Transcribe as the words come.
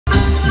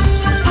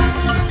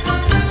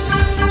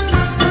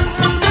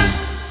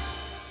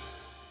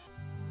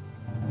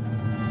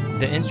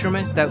The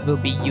instruments that will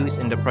be used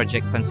in the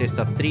project consist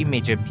of three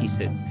major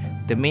pieces.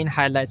 The main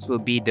highlights will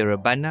be the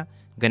rebana,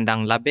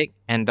 gendang labik,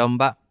 and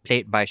dombak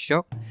played by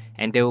Syok,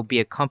 and they will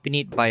be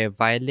accompanied by a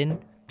violin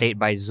played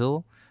by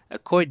Zul,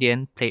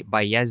 accordion played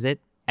by Yazid,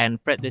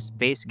 and fretless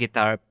bass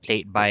guitar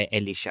played by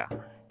Elisha.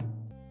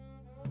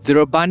 The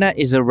rebana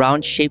is a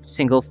round-shaped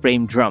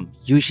single-frame drum,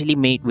 usually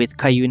made with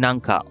kayu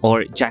nangka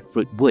or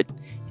jackfruit wood.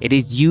 It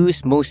is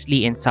used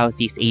mostly in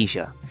Southeast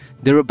Asia.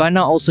 The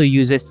rebana also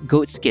uses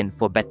goat skin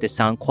for better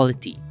sound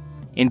quality.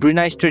 In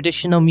Brunei's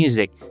traditional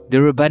music, the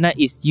rebana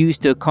is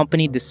used to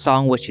accompany the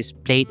song which is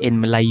played in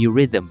Melayu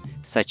rhythm,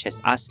 such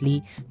as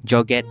asli,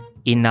 joget,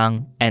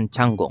 inang, and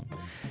canggung.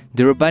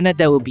 The rebana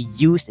that will be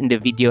used in the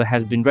video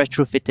has been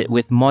retrofitted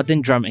with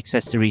modern drum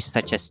accessories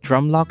such as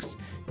drum locks,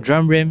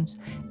 drum rims,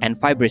 and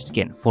fiber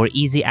skin for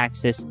easy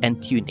access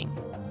and tuning.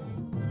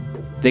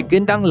 The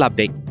gendang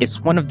labik is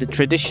one of the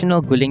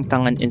traditional guling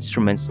tangan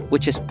instruments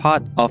which is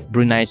part of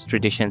Brunei's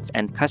traditions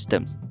and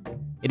customs.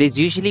 It is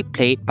usually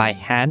played by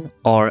hand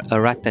or a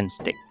rattan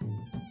stick.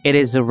 It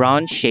is a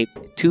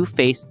round-shaped,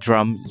 two-faced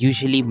drum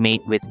usually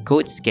made with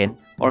goat skin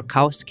or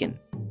cow skin.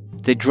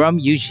 The drum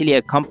usually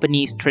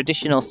accompanies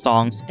traditional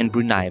songs in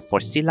Brunei for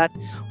silat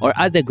or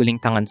other guling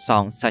tangan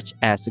songs such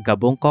as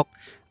Gabongkok,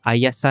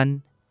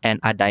 Ayasan,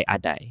 and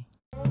Adai-adai.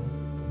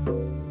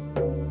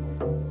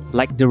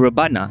 Like the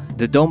rebana,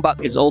 the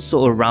dombak is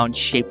also a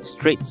round-shaped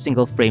straight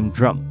single-frame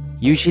drum,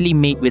 usually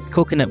made with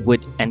coconut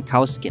wood and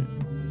cow skin.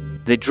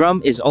 The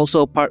drum is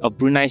also a part of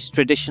Brunei's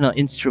traditional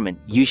instrument,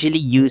 usually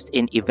used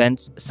in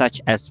events such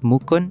as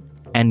mukun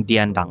and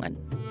diandangan.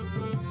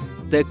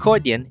 The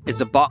accordion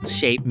is a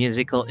box-shaped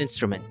musical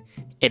instrument.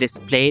 It is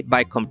played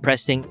by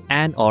compressing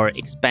and/or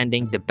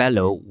expanding the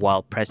bellow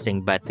while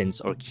pressing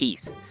buttons or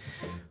keys.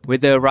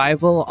 With the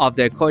arrival of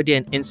the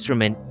accordion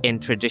instrument in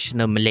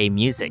traditional Malay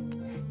music,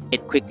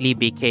 it quickly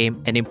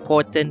became an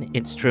important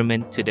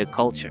instrument to the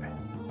culture.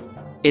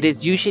 It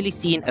is usually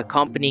seen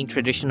accompanying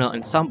traditional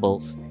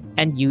ensembles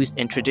and used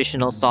in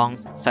traditional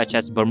songs such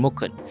as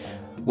bermukun,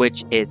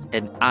 which is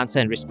an answer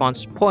and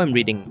response poem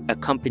reading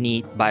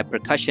accompanied by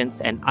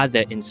percussions and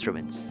other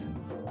instruments.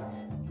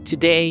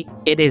 Today,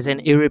 it is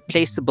an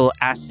irreplaceable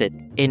asset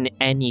in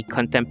any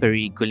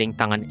contemporary guling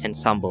tangan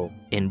ensemble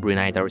in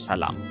Brunei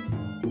Darussalam.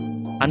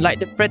 Unlike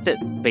the fretted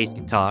bass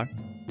guitar,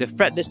 the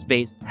fretless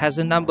bass has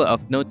a number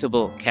of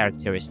notable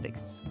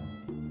characteristics.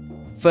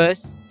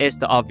 First is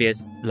the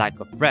obvious lack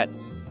of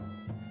frets.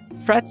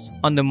 Frets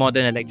on the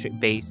modern electric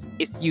bass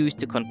is used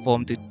to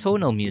conform to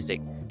tonal music,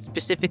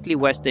 specifically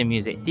Western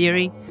music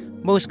theory,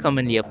 most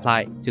commonly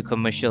applied to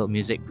commercial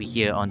music we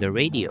hear on the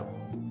radio.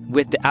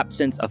 With the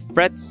absence of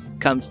frets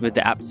comes with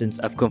the absence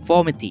of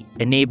conformity,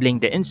 enabling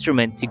the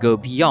instrument to go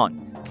beyond,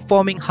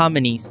 performing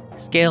harmonies,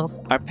 scales,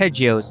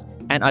 arpeggios,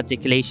 and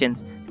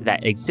articulations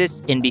that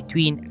exist in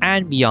between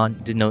and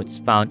beyond the notes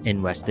found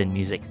in Western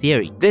music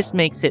theory. This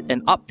makes it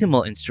an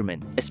optimal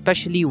instrument,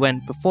 especially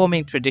when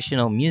performing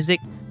traditional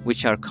music,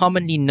 which are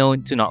commonly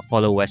known to not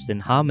follow Western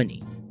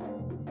harmony.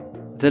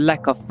 The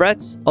lack of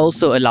frets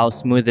also allows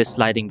smoother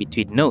sliding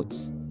between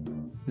notes.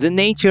 The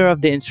nature of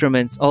the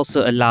instruments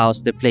also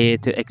allows the player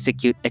to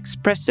execute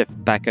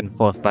expressive back and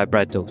forth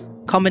vibratos,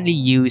 commonly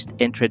used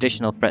in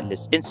traditional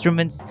fretless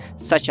instruments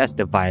such as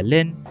the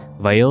violin,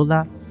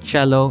 viola,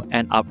 cello,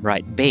 and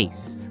upright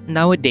bass.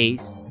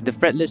 Nowadays, the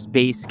fretless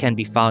bass can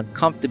be found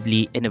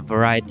comfortably in a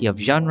variety of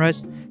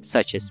genres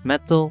such as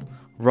metal,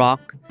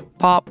 rock,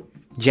 pop,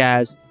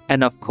 jazz,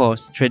 and of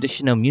course,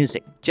 traditional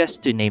music,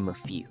 just to name a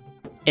few.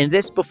 In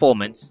this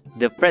performance,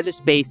 the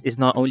fretless bass is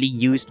not only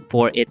used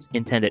for its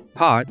intended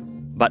part,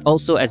 but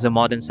also as a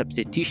modern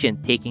substitution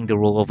taking the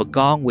role of a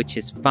gong, which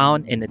is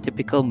found in a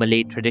typical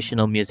Malay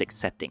traditional music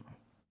setting.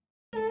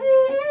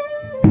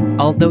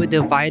 Although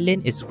the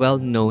violin is well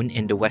known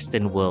in the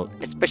Western world,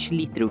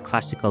 especially through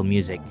classical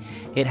music,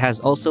 it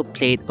has also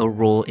played a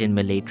role in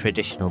Malay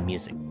traditional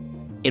music.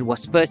 It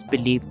was first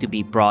believed to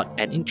be brought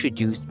and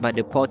introduced by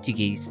the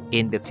Portuguese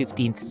in the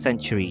 15th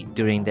century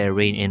during their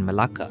reign in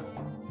Malacca.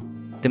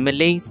 The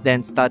Malays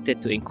then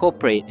started to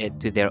incorporate it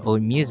to their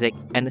own music,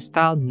 and a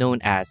style known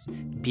as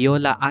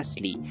biola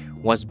asli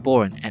was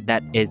born, and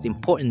that is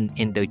important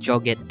in the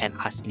joget and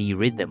asli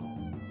rhythm.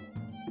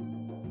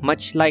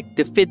 Much like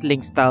the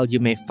fiddling style you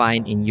may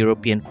find in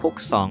European folk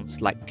songs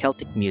like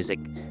Celtic music,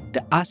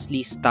 the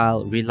asli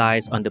style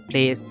relies on the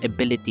player's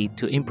ability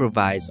to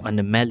improvise on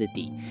the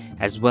melody,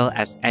 as well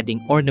as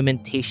adding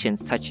ornamentation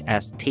such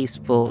as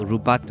tasteful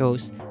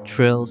rubatos,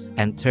 trills,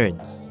 and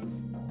turns.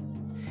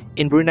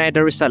 In Brunei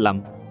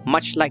Darussalam,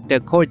 much like the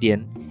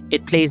accordion,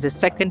 it plays a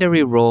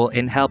secondary role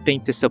in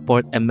helping to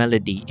support a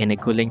melody in a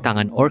guling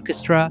tangan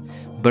orchestra,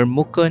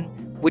 bermukun,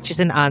 which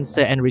is an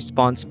answer and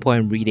response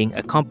poem reading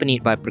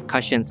accompanied by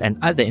percussions and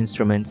other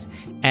instruments,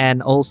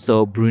 and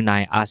also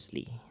Brunei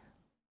Asli.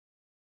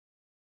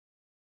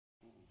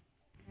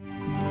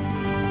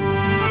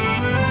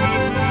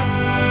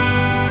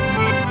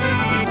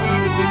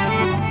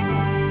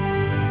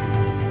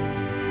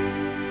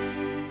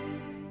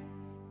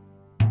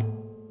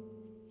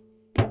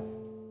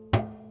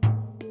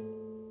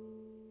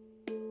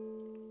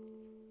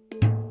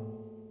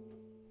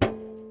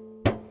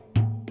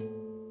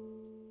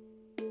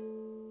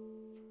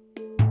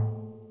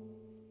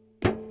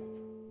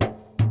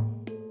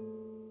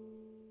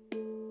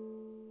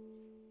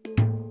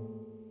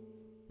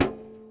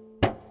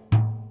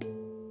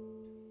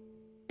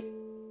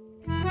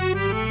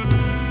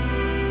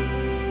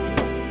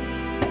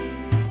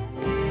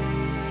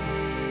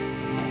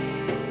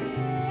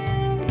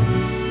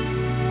 Awang.